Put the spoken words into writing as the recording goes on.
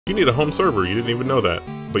You need a home server, you didn't even know that.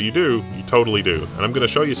 But you do, you totally do. And I'm going to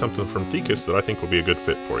show you something from Thecus that I think will be a good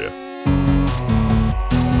fit for you.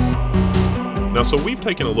 Now, so we've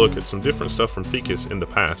taken a look at some different stuff from Thecus in the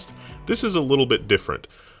past. This is a little bit different.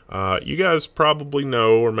 You guys probably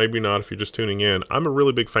know, or maybe not if you're just tuning in, I'm a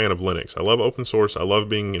really big fan of Linux. I love open source. I love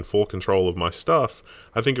being in full control of my stuff.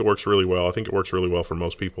 I think it works really well. I think it works really well for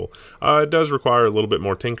most people. It does require a little bit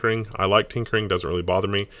more tinkering. I like tinkering. Doesn't really bother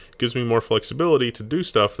me. It gives me more flexibility to do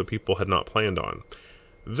stuff that people had not planned on.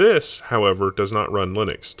 This, however, does not run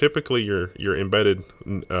Linux. Typically, your embedded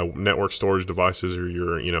network storage devices or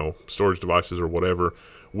your storage devices or whatever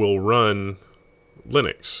will run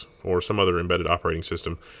Linux or some other embedded operating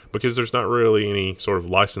system because there's not really any sort of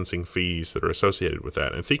licensing fees that are associated with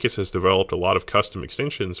that. And Thecus has developed a lot of custom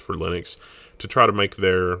extensions for Linux to try to make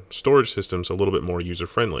their storage systems a little bit more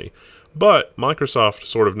user-friendly. But Microsoft,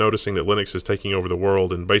 sort of noticing that Linux is taking over the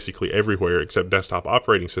world and basically everywhere except desktop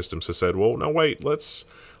operating systems, has said, well, no, wait, let's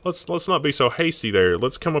not be so hasty there.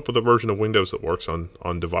 Let's come up with a version of Windows that works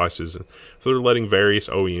on devices. And so they're letting various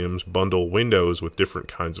OEMs bundle Windows with different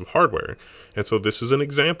kinds of hardware. And so this is an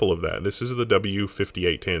example of that. This is the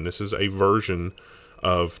W5810. This is a version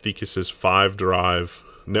of Thecus's 5-drive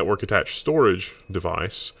network-attached storage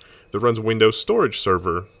device that runs Windows Storage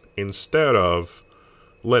Server instead of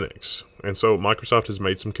Linux. And so Microsoft has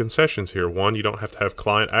made some concessions here. One, you don't have to have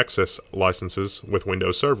client access licenses with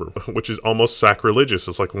Windows Server, which is almost sacrilegious.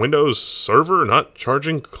 It's like Windows Server not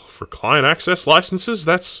charging for client access licenses?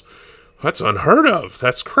 That's unheard of.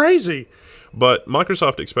 That's crazy. But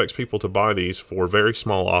Microsoft expects people to buy these for very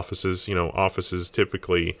small offices. Offices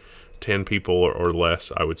typically 10 people or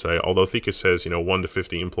less, I would say. Although Thecus says, 1 to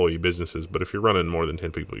 50 employee businesses. But if you're running more than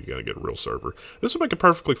 10 people, you got to get a real server. This will make a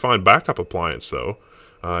perfectly fine backup appliance, though.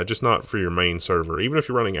 Just not for your main server. Even if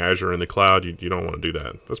you're running Azure in the cloud, you don't want to do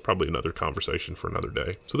that. That's probably another conversation for another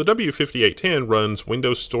day. So the W5810 runs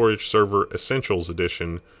Windows Storage Server Essentials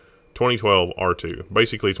Edition 2012 R2.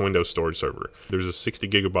 Basically, it's Windows Storage Server. There's a 60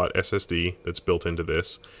 gigabyte SSD that's built into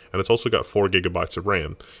this, and it's also got 4 gigabytes of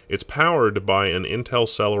RAM. It's powered by an Intel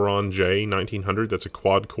Celeron J1900. That's a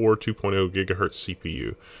quad-core 2.0 gigahertz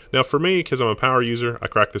CPU. Now, for me, because I'm a power user, I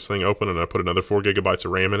cracked this thing open and I put another 4 gigabytes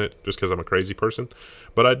of RAM in it, just because I'm a crazy person.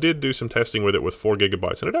 But I did do some testing with it with 4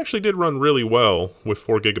 gigabytes, and it actually did run really well with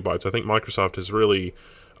 4 gigabytes. I think Microsoft has really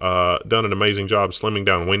done an amazing job slimming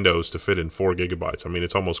down Windows to fit in 4 gigabytes. I mean,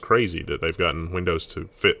 it's almost crazy that they've gotten Windows to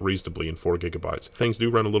fit reasonably in 4 gigabytes. Things do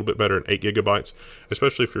run a little bit better in 8 gigabytes,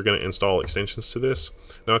 especially if you're going to install extensions to this.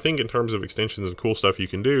 Now, I think in terms of extensions and cool stuff you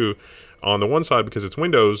can do, on the one side, because it's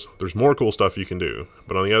Windows, there's more cool stuff you can do.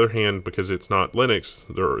 But on the other hand, because it's not Linux,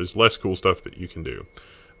 there is less cool stuff that you can do.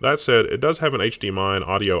 That said, it does have an HDMI and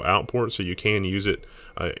audio out port, so you can use it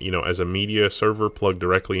as a media server plugged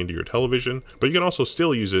directly into your television, but you can also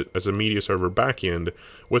still use it as a media server backend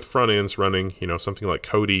with front ends running, something like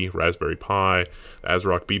Kodi, Raspberry Pi,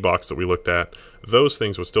 ASRock B-Box that we looked at. Those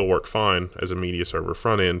things would still work fine as a media server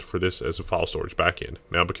front end for this as a file storage backend.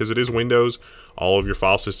 Now, because it is Windows, all of your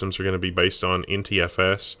file systems are going to be based on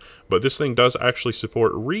NTFS, but this thing does actually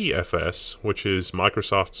support ReFS, which is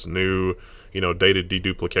Microsoft's new data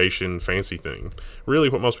deduplication fancy thing. Really,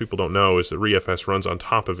 what most people don't know is that ReFS runs on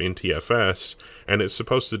top of NTFS, and it's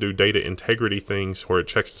supposed to do data integrity things where it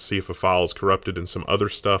checks to see if a file is corrupted and some other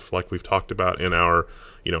stuff like we've talked about in our,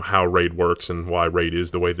 how RAID works and why RAID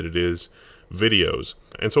is the way that it is videos.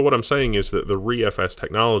 And so what I'm saying is that the ReFS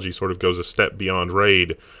technology sort of goes a step beyond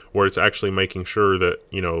RAID, where it's actually making sure that,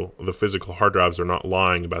 the physical hard drives are not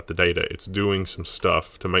lying about the data. It's doing some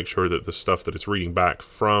stuff to make sure that the stuff that it's reading back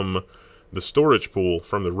from the storage pool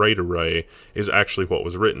from the RAID array is actually what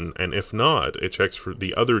was written, and if not, it checks for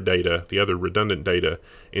the other data, the other redundant data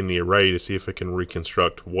in the array to see if it can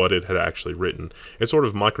reconstruct what it had actually written. It's sort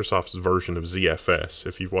of Microsoft's version of ZFS.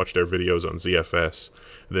 If you've watched their videos on ZFS,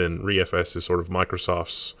 then ReFS is sort of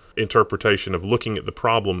Microsoft's interpretation of looking at the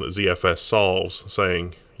problem that ZFS solves,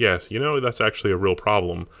 saying, yes, that's actually a real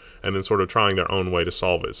problem, and then sort of trying their own way to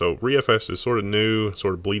solve it. So ReFS is sort of new,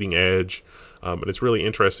 sort of bleeding edge, but it's really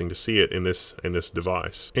interesting to see it in this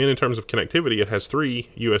device. And in terms of connectivity, it has 3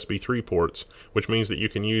 USB 3 ports, which means that you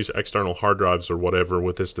can use external hard drives or whatever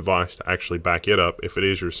with this device to actually back it up if it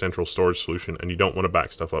is your central storage solution and you don't want to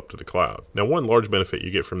back stuff up to the cloud. Now, one large benefit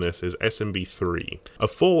you get from this is SMB3. A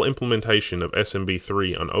full implementation of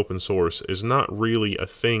SMB3 on open source is not really a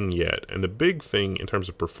thing yet, and the big thing in terms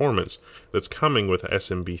of performance that's coming with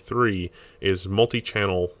SMB3 is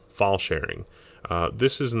multi-channel file sharing.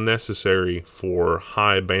 This is necessary for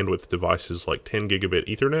high bandwidth devices like 10 gigabit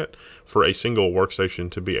Ethernet for a single workstation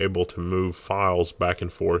to be able to move files back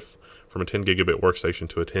and forth from a 10 gigabit workstation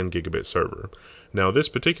to a 10 gigabit server. Now this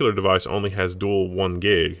particular device only has dual 1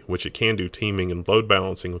 gig, which it can do teaming and load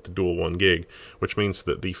balancing with the dual 1 gig, which means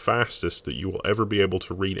that the fastest that you will ever be able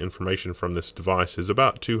to read information from this device is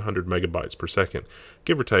about 200 megabytes per second,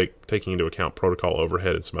 give or take, taking into account protocol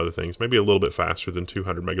overhead and some other things, maybe a little bit faster than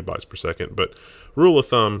 200 megabytes per second, but rule of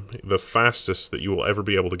thumb, the fastest that you will ever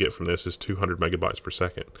be able to get from this is 200 megabytes per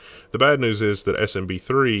second. The bad news is that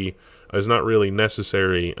SMB3 is not really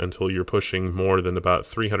necessary until you're pushing more than about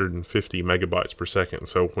 350 megabytes per second,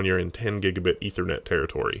 so when you're in 10 gigabit Ethernet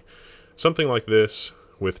territory. Something like this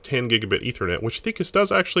with 10 gigabit Ethernet, which Thecus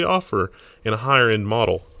does actually offer in a higher end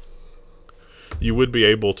model, you would be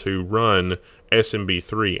able to run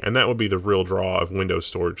SMB3, and that would be the real draw of Windows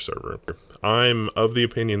Storage Server. I'm of the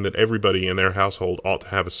opinion that everybody in their household ought to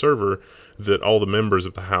have a server that all the members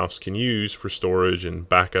of the house can use for storage and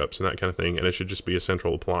backups and that kind of thing, and it should just be a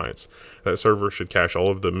central appliance. That server should cache all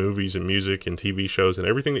of the movies and music and TV shows and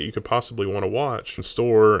everything that you could possibly want to watch and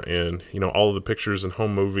store, and all of the pictures and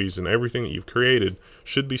home movies and everything that you've created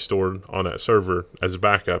should be stored on that server as a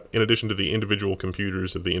backup, in addition to the individual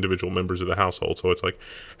computers of the individual members of the household. So it's like,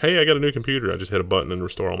 hey, I got a new computer, I just hit a button and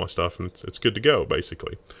restore all my stuff, and it's good to go,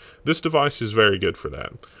 basically. This device is very good for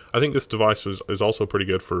that. I think this device is also pretty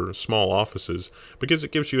good for small offices because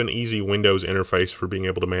it gives you an easy Windows interface for being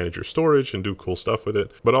able to manage your storage and do cool stuff with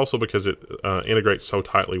it, but also because it integrates so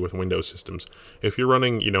tightly with Windows systems. If you're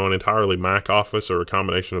running, an entirely Mac office or a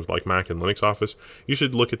combination of like Mac and Linux office, you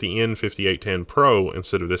should look at the N5810 Pro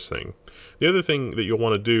instead of this thing. The other thing that you'll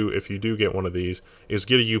want to do if you do get one of these is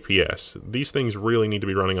get a UPS. These things really need to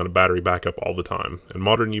be running on a battery backup all the time, and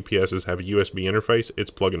modern UPSs have a USB interface.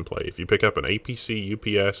 It's plug and play. If you pick up an APC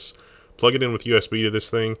UPS, plug it in with USB to this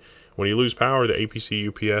thing, when you lose power, the APC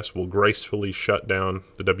UPS will gracefully shut down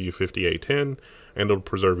the W5810 and it'll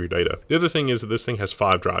preserve your data. The other thing is that this thing has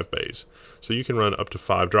 5 drive bays, so you can run up to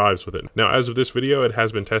 5 drives with it. Now, as of this video, it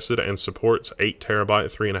has been tested and supports 8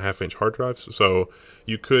 terabyte 3.5 inch hard drives, so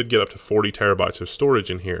you could get up to 40 terabytes of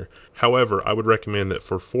storage in here. However, I would recommend that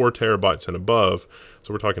for 4 terabytes and above,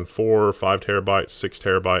 so we're talking 4 or 5 terabytes, 6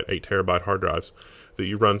 terabyte, 8 terabyte hard drives, that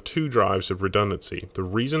you run 2 drives of redundancy. The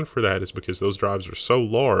reason for that is because those drives are so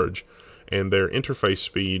large and their interface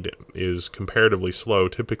speed is comparatively slow.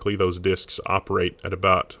 Typically those disks operate at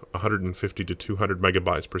about 150 to 200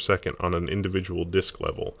 megabytes per second on an individual disk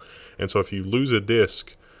level. And so if you lose a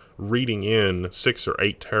disk reading in 6 or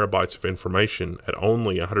 8 terabytes of information at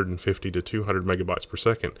only 150 to 200 megabytes per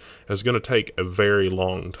second is going to take a very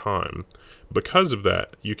long time. Because of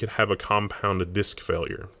that, you could have a compounded disk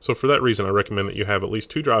failure. So for that reason, I recommend that you have at least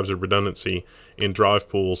 2 drives of redundancy in drive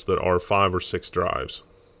pools that are 5 or 6 drives,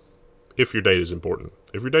 if your data is important.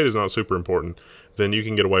 If your data is not super important, then you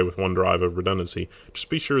can get away with 1 drive of redundancy. Just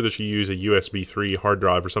be sure that you use a USB 3 hard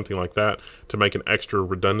drive or something like that to make an extra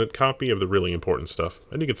redundant copy of the really important stuff,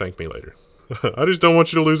 and you can thank me later. I just don't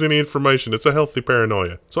want you to lose any information. It's a healthy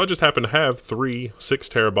paranoia. So I just happen to have 3 6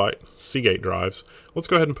 terabyte Seagate drives. Let's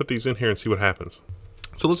go ahead and put these in here and see what happens.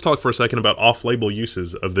 So let's talk for a second about off-label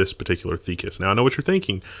uses of this particular Thecus. Now I know what you're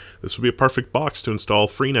thinking. This would be a perfect box to install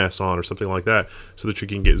FreeNAS on or something like that so that you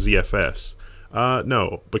can get ZFS.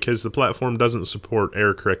 No, because the platform doesn't support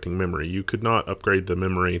error-correcting memory. You could not upgrade the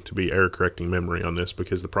memory to be error-correcting memory on this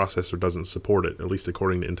because the processor doesn't support it, at least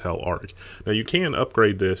according to Intel Arc. Now you can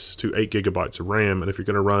upgrade this to 8 gigabytes of RAM, and if you're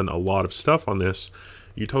going to run a lot of stuff on this,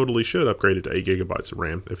 you totally should upgrade it to 8 gigabytes of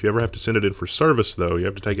RAM. If you ever have to send it in for service, though, you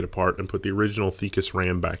have to take it apart and put the original Thecus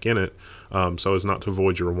RAM back in it so as not to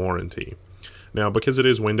void your warranty. Now, because it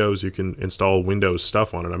is Windows, you can install Windows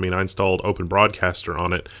stuff on it. I mean, I installed Open Broadcaster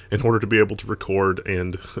on it in order to be able to record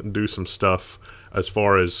and do some stuff as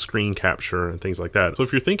far as screen capture and things like that. So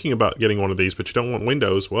if you're thinking about getting one of these but you don't want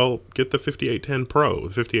Windows, well, get the 5810 Pro.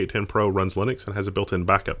 The 5810 Pro runs Linux and has a built-in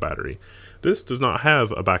backup battery. This does not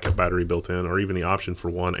have a backup battery built in or even the option for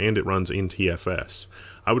one, and it runs in TFS.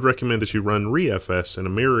 I would recommend that you run ReFS in a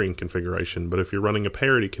mirroring configuration, but if you're running a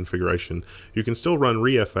parity configuration, you can still run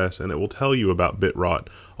ReFS and it will tell you about bit rot,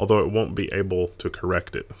 although it won't be able to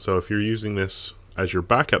correct it. So if you're using this as your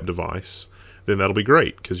backup device, then that'll be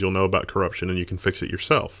great because you'll know about corruption and you can fix it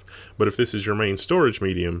yourself. But if this is your main storage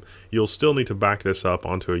medium, you'll still need to back this up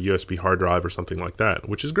onto a USB hard drive or something like that,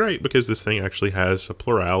 which is great because this thing actually has a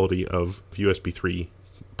plurality of USB 3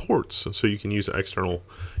 ports, so you can use external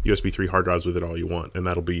USB 3 hard drives with it all you want, and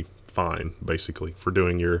that'll be fine basically for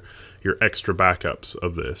doing your extra backups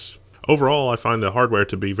of this. Overall, I find the hardware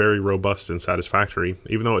to be very robust and satisfactory,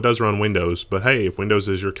 even though it does run Windows. But hey, if Windows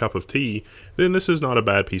is your cup of tea, then this is not a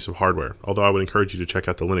bad piece of hardware, although I would encourage you to check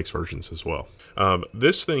out the Linux versions as well.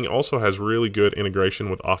 This thing also has really good integration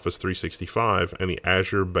with Office 365 and the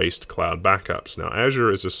Azure-based cloud backups. Now,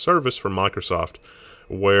 Azure is a service from Microsoft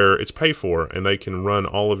where it's paid for, and they can run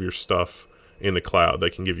all of your stuff in the cloud.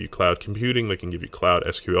 They can give you cloud computing, they can give you cloud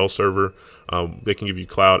SQL server, they can give you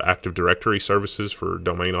cloud Active Directory services for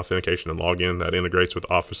domain authentication and login that integrates with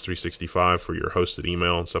Office 365 for your hosted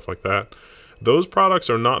email and stuff like that. Those products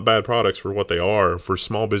are not bad products for what they are for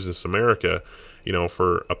small business America, you know,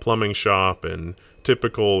 for a plumbing shop and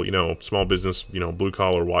typical, you know, small business, you know, blue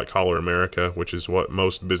collar, white collar America, which is what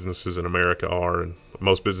most businesses in America are and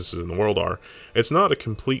most businesses in the world are. It's not a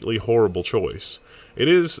completely horrible choice. It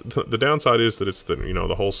is, the downside is that it's the, you know,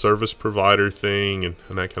 the whole service provider thing and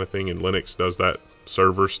that kind of thing, and Linux does that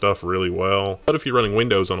server stuff really well. But if you're running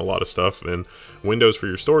Windows on a lot of stuff, then Windows for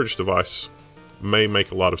your storage device may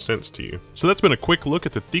make a lot of sense to you. So that's been a quick look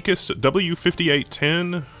at the Thecus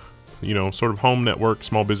W5810, you know, sort of home network,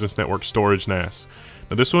 small business network storage NAS.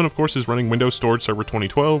 Now this one, of course, is running Windows Storage Server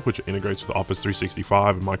 2012, which integrates with Office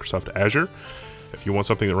 365 and Microsoft Azure. If you want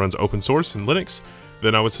something that runs open source and Linux,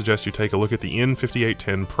 then I would suggest you take a look at the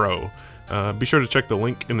N5810 Pro. Be sure to check the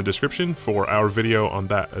link in the description for our video on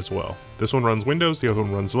that as well. This one runs Windows, the other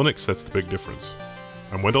one runs Linux. That's the big difference.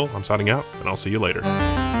 I'm Wendell, I'm signing out, and I'll see you later.